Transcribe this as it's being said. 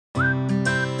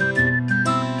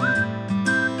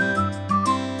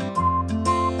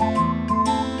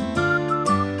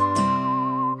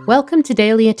Welcome to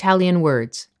Daily Italian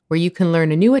Words, where you can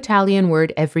learn a new Italian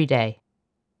word every day.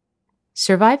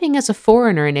 Surviving as a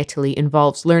foreigner in Italy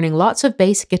involves learning lots of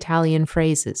basic Italian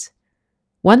phrases.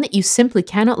 One that you simply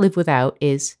cannot live without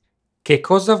is Che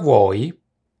cosa vuoi?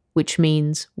 which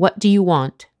means, what do you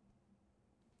want?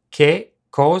 Che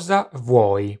cosa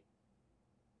vuoi?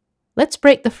 Let's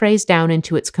break the phrase down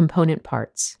into its component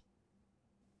parts.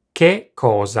 Che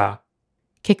cosa?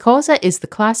 Che cosa is the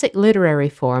classic literary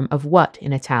form of what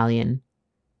in Italian.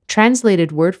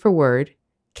 Translated word for word,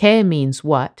 che means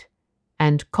what,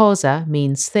 and cosa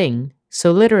means thing,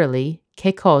 so literally,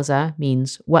 che cosa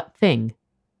means what thing.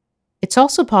 It's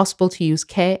also possible to use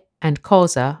che and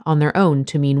cosa on their own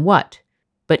to mean what,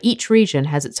 but each region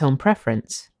has its own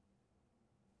preference.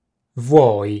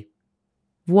 Vuoi?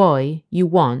 Vuoi, you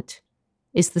want,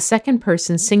 is the second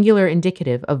person singular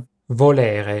indicative of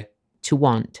Volere? to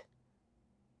want.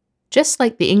 Just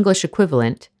like the English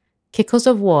equivalent, che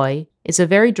cosa vuoi is a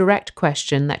very direct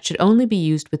question that should only be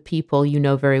used with people you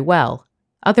know very well,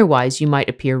 otherwise you might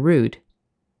appear rude.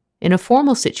 In a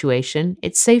formal situation,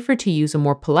 it's safer to use a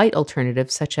more polite alternative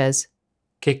such as,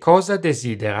 Che cosa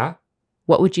desidera?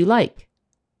 what would you like?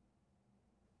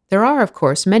 There are, of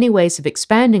course, many ways of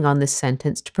expanding on this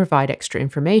sentence to provide extra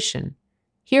information.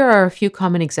 Here are a few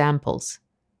common examples.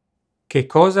 Che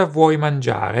cosa vuoi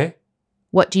mangiare?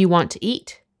 What do you want to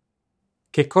eat?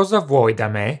 Che cosa vuoi da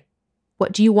me?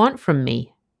 What do you want from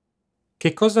me?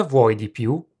 Che cosa vuoi di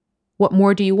più? What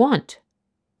more do you want?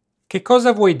 Che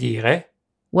cosa vuoi dire?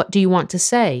 What do you want to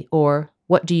say? Or,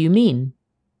 what do you mean?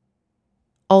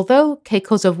 Although che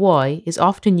cosa vuoi is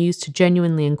often used to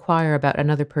genuinely inquire about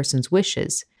another person's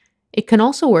wishes, it can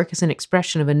also work as an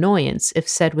expression of annoyance if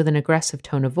said with an aggressive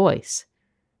tone of voice.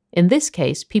 In this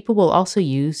case, people will also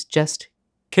use just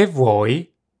Che vuoi?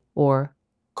 or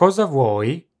Cosa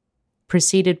vuoi?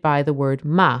 preceded by the word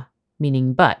ma,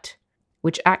 meaning but,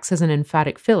 which acts as an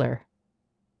emphatic filler.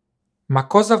 Ma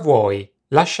cosa vuoi?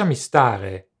 Lasciami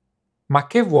stare. Ma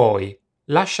che vuoi?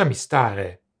 Lasciami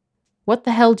stare. What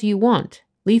the hell do you want?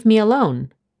 Leave me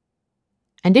alone.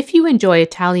 And if you enjoy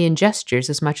Italian gestures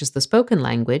as much as the spoken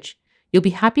language, you'll be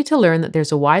happy to learn that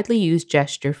there's a widely used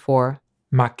gesture for,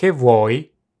 Ma che vuoi?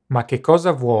 Ma che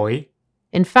cosa vuoi?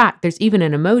 in fact, there's even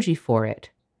an emoji for it.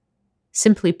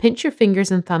 Simply pinch your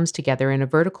fingers and thumbs together in a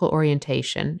vertical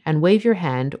orientation and wave your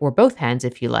hand, or both hands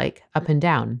if you like, up and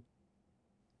down.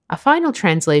 A final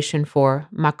translation for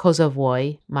ma cosa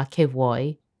vuoi, ma che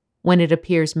vuoi, when it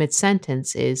appears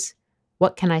mid-sentence is,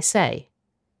 what can I say?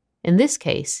 In this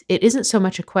case, it isn't so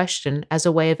much a question as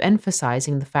a way of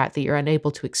emphasizing the fact that you're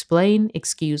unable to explain,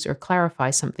 excuse, or clarify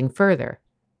something further.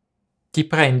 Ti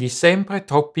prendi sempre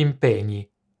troppi impegni.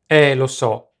 Lo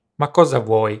so, ma cosa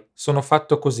vuoi? Sono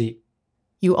fatto così.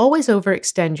 You always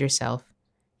overextend yourself.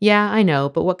 Yeah, I know,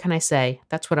 but what can I say?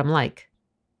 That's what I'm like.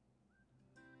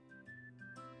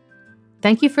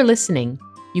 Thank you for listening.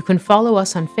 You can follow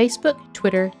us on Facebook,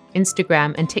 Twitter,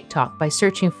 Instagram, and TikTok by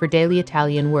searching for Daily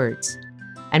Italian Words.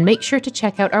 And make sure to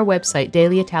check out our website,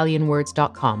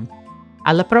 dailyitalianwords.com.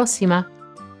 Alla prossima!